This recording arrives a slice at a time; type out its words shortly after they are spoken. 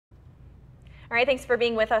All right, thanks for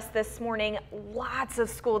being with us this morning. Lots of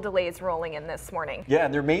school delays rolling in this morning. Yeah,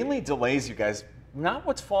 and they're mainly delays, you guys. Not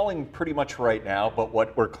what's falling pretty much right now, but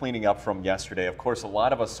what we're cleaning up from yesterday. Of course, a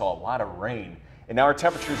lot of us saw a lot of rain, and now our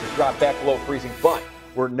temperatures have dropped back below freezing, but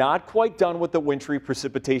we're not quite done with the wintry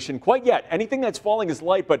precipitation quite yet. Anything that's falling is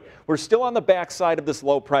light, but we're still on the backside of this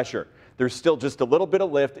low pressure. There's still just a little bit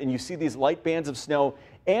of lift, and you see these light bands of snow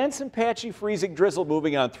and some patchy freezing drizzle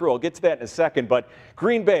moving on through. I'll get to that in a second, but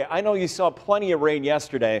Green Bay, I know you saw plenty of rain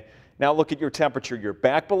yesterday. Now look at your temperature. You're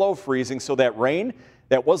back below freezing, so that rain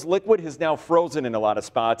that was liquid has now frozen in a lot of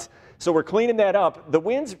spots. So we're cleaning that up. The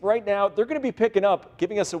winds right now, they're going to be picking up,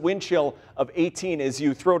 giving us a wind chill of 18 as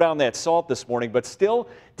you throw down that salt this morning, but still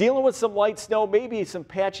dealing with some light snow, maybe some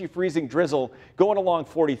patchy freezing drizzle going along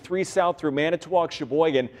 43 south through Manitowoc,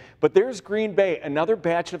 Sheboygan. But there's Green Bay, another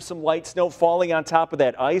batch of some light snow falling on top of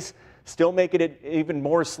that ice. Still making it even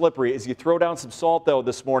more slippery as you throw down some salt, though,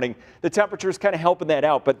 this morning. The temperature is kind of helping that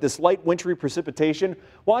out, but this light wintry precipitation,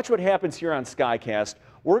 watch what happens here on Skycast.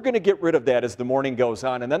 We're going to get rid of that as the morning goes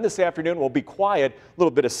on, and then this afternoon will be quiet, a little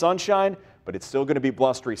bit of sunshine, but it's still going to be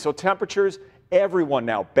blustery. So temperatures, everyone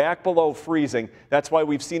now back below freezing. That's why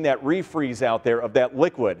we've seen that refreeze out there of that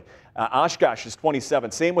liquid. Oshkosh is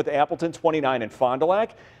 27. Same with Appleton, 29, and Fond du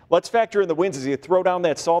Lac. Let's factor in the winds as you throw down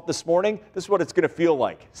that salt this morning. This is what it's going to feel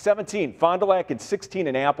like. 17 Fond du Lac and 16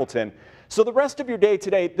 in Appleton. So the rest of your day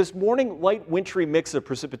today, this morning light wintry mix of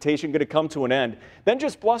precipitation going to come to an end. Then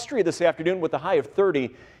just blustery this afternoon with a high of 30.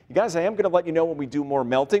 You guys, I am going to let you know when we do more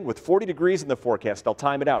melting with 40 degrees in the forecast. I'll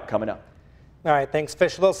time it out coming up. All right, thanks,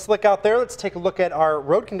 Fish. A little slick out there. Let's take a look at our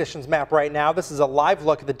road conditions map right now. This is a live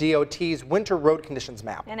look at the DOT's winter road conditions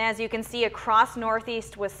map. And as you can see across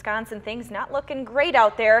northeast Wisconsin, things not looking great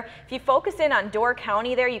out there. If you focus in on Door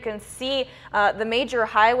County there, you can see the major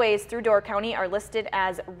highways through Door County are listed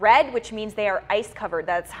as red, which means they are ice covered.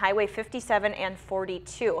 That's Highway 57 and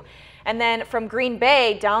 42. And then from Green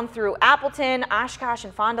Bay down through Appleton, Oshkosh,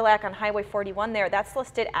 and Fond du Lac on Highway 41 there, that's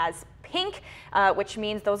listed as pink, which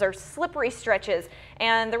means those are slippery stretches.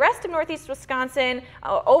 And the rest of northeast Wisconsin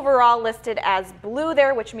overall listed as blue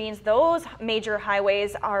there, which means those major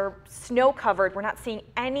highways are snow covered. We're not seeing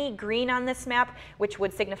any green on this map, which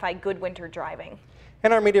would signify good winter driving.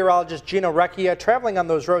 And our meteorologist Gino Recchia traveling on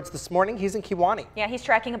those roads this morning. He's in Kewaunee. Yeah, he's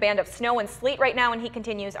tracking a band of snow and sleet right now, and he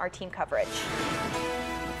continues our team coverage.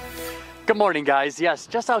 Good morning, guys. Yes,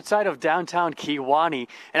 just outside of downtown Kewaunee,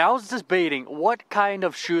 and I was debating what kind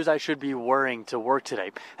of shoes I should be wearing to work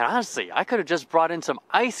today. And honestly, I could have just brought in some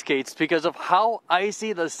ice skates because of how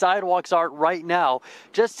icy the sidewalks are right now.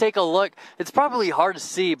 Just take a look. It's probably hard to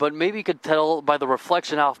see, but maybe you could tell by the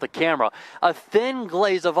reflection off the camera. A thin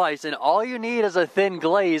glaze of ice, and all you need is a thin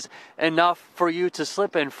glaze enough for you to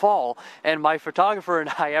slip and fall. And my photographer and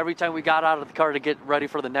I, every time we got out of the car to get ready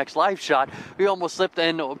for the next live shot, we almost slipped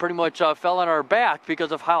and pretty much fell on our back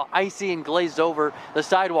because of how icy and glazed over the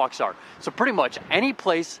sidewalks are. So pretty much any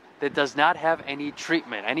place that does not have any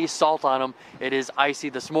treatment, any salt on them, it is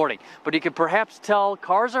icy this morning. But you can perhaps tell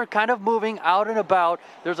cars are kind of moving out and about.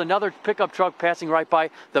 There's another pickup truck passing right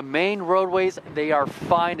by. The main roadways, they are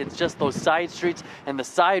fine. It's just those side streets and the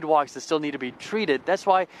sidewalks that still need to be treated. That's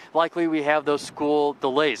why likely we have those school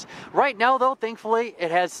delays. Right now, though, thankfully,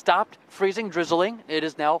 it has stopped freezing, drizzling. It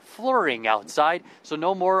is now flurrying outside, so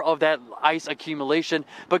no more of that ice accumulation.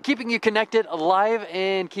 But keeping you connected live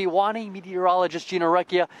in Kewaunee, meteorologist Gino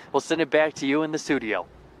Recchia will send it back to you in the studio.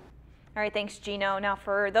 All right, thanks, Gino. Now,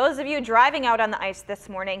 for those of you driving out on the ice this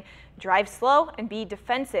morning, drive slow and be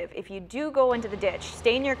defensive. If you do go into the ditch,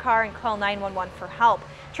 stay in your car and call 911 for help.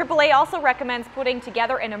 AAA also recommends putting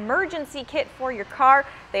together an emergency kit for your car.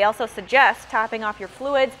 They also suggest topping off your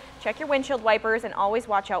fluids, check your windshield wipers, and always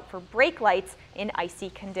watch out for brake lights in icy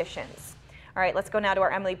conditions. All right, let's go now to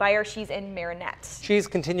our Emily Beyer. She's in Marinette. She's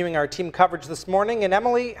continuing our team coverage this morning. And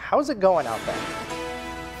Emily, how's it going out there?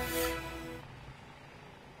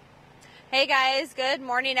 Hey guys, good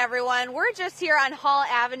morning everyone. We're just here on Hall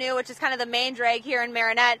Avenue, which is kind of the main drag here in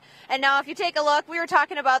Marinette. And now if you take a look, we were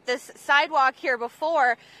talking about this sidewalk here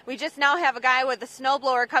before. We just now have a guy with a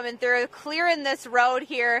snowblower coming through, clearing this road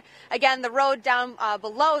here. Again, the road down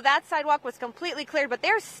below that sidewalk was completely cleared, but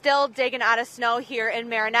they're still digging out of snow here in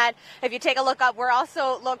Marinette. If you take a look up, we're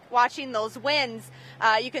also watching those winds.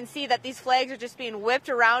 You can see that these flags are just being whipped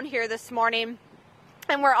around here this morning.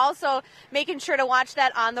 And we're also making sure to watch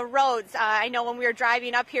that on the roads. I know when we were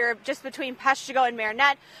driving up here just between Peshtigo and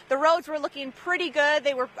Marinette, the roads were looking pretty good.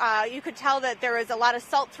 They were, you could tell that there was a lot of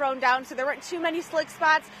salt thrown down, so there weren't too many slick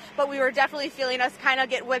spots, but we were definitely feeling us kind of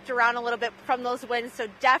get whipped around a little bit from those winds, so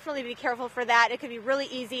definitely be careful for that. It could be really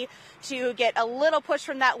easy to get a little push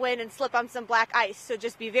from that wind and slip on some black ice, so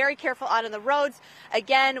just be very careful out on the roads.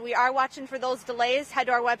 Again, we are watching for those delays. Head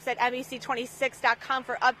to our website, NBC26.com,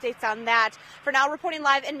 for updates on that. For now, reporting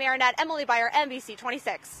live in Marinette, Emily Byer,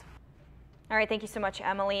 NBC26. All right, thank you so much,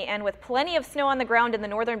 Emily. And with plenty of snow on the ground in the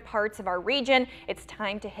northern parts of our region, it's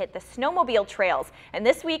time to hit the snowmobile trails. And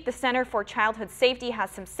this week, the Center for Childhood Safety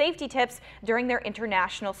has some safety tips during their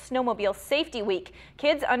International Snowmobile Safety Week.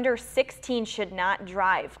 Kids under 16 should not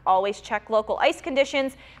drive. Always check local ice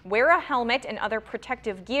conditions, wear a helmet and other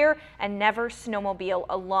protective gear, and never snowmobile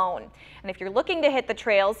alone. And if you're looking to hit the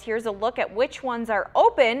trails, here's a look at which ones are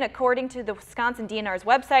open. According to the Wisconsin DNR's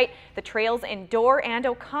website, the trails in Door and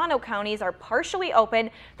Oconto counties are partially open.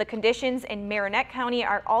 The conditions in Marinette County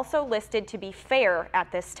are also listed to be fair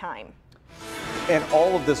at this time. And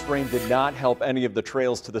all of this rain did not help any of the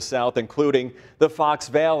trails to the south, including the Fox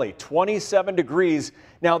Valley, 27 degrees.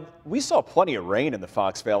 Now, we saw plenty of rain in the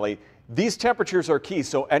Fox Valley. These temperatures are key,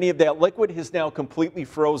 so any of that liquid is now completely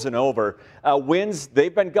frozen over. Winds,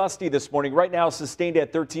 they've been gusty this morning. Right now, sustained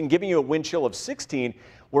at 13, giving you a wind chill of 16.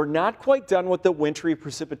 We're not quite done with the wintry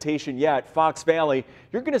precipitation yet. Fox Valley,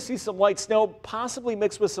 you're going to see some light snow, possibly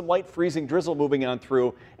mixed with some light freezing drizzle moving on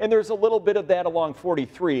through, and there's a little bit of that along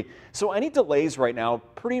 43. So any delays right now,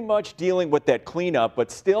 pretty much dealing with that cleanup, but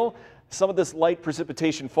still some of this light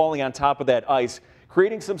precipitation falling on top of that ice,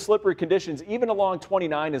 creating some slippery conditions, even along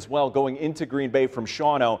 29 as well, going into Green Bay from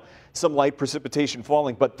Shawano. Some light precipitation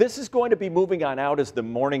falling, but this is going to be moving on out as the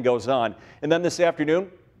morning goes on. And then this afternoon,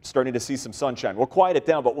 starting to see some sunshine. We'll quiet it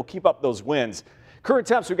down, but we'll keep up those winds. Current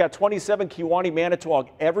temps, we've got 27, Kewaunee, Manitowoc.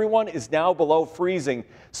 Everyone is now below freezing.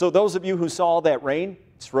 So those of you who saw all that rain,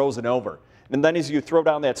 it's frozen over. And then as you throw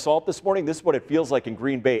down that salt this morning, this is what it feels like in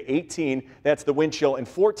Green Bay. 18, that's the wind chill, and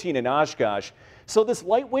 14 in Oshkosh. So this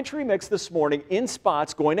light wintry mix this morning in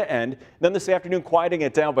spots going to end. Then this afternoon quieting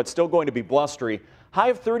it down, but still going to be blustery. High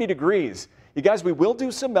of 30 degrees. You guys, we will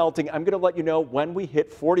do some melting. I'm going to let you know when we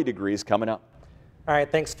hit 40 degrees coming up. All right,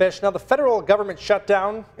 thanks, Fish. Now, the federal government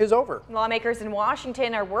shutdown is over. Lawmakers in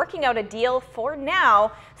Washington are working out a deal for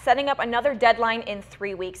now, setting up another deadline in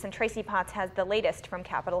 3 weeks. And Tracy Potts has the latest from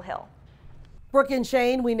Capitol Hill. Brooke and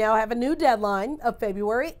Shane, we now have a new deadline of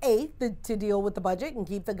February 8th to deal with the budget and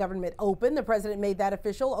keep the government open. The president made that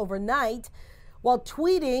official overnight while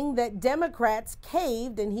tweeting that Democrats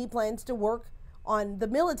caved and he plans to work on the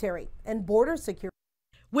military and border security.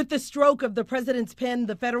 With the stroke of the president's pen,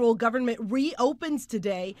 the federal government reopens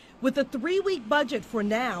today with a 3-week budget for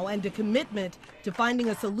now and a commitment to finding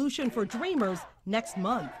a solution for Dreamers next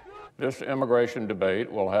month. This immigration debate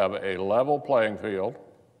will have a level playing field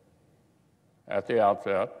at the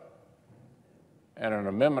outset and an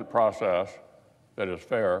amendment process that is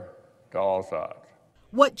fair to all sides.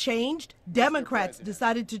 What changed? Democrats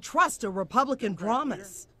decided to trust a Republican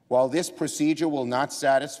promise. While this procedure will not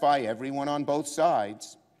satisfy everyone on both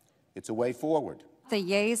sides, it's a way forward. The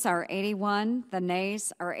yeas are 81, the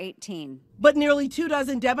nays are 18. But nearly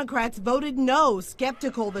 24 Democrats voted no,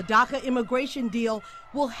 skeptical the DACA immigration deal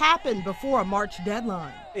will happen before a March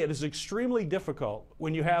deadline. It is extremely difficult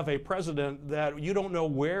when you have a president that you don't know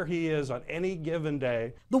where he is on any given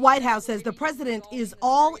day. The White House says the president is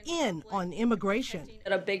all in on immigration.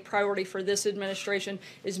 A big priority for this administration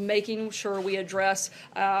is making sure we address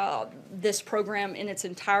this program in its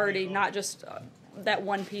entirety, not just that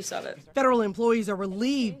one piece of it. Federal employees are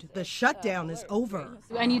relieved the shutdown is over.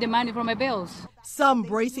 I need the money for my bills. Some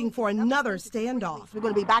bracing for another standoff. We're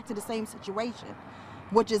going to be back to the same situation,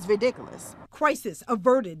 which is ridiculous. Crisis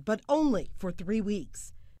averted, but only for 3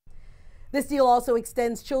 weeks. This deal also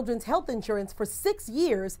extends children's health insurance for 6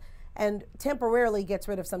 years and temporarily gets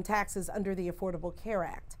rid of some taxes under the Affordable Care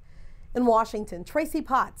Act. In Washington, Tracy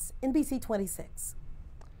Potts, NBC26.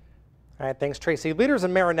 All right, thanks, Tracy. Leaders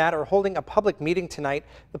in Marinette are holding a public meeting tonight.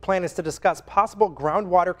 The plan is to discuss possible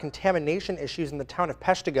groundwater contamination issues in the town of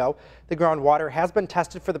Peshtigo. The groundwater has been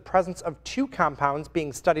tested for the presence of 2 compounds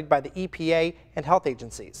being studied by the EPA and health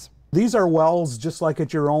agencies. These are wells just like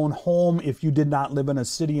at your own home if you did not live in a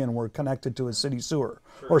city and were connected to a city sewer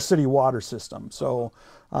or city water system. So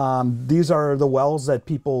these are the wells that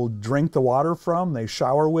people drink the water from, they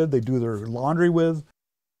shower with, they do their laundry with.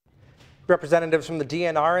 Representatives from the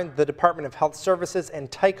DNR and the Department of Health Services and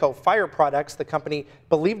Tyco Fire Products, the company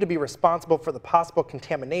believed to be responsible for the possible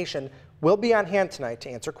contamination, will be on hand tonight to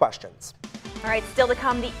answer questions. All right, still to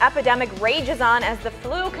come, the epidemic rages on as the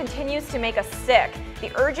flu continues to make us sick.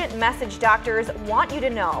 The urgent message doctors want you to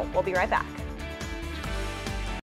know. We'll be right back.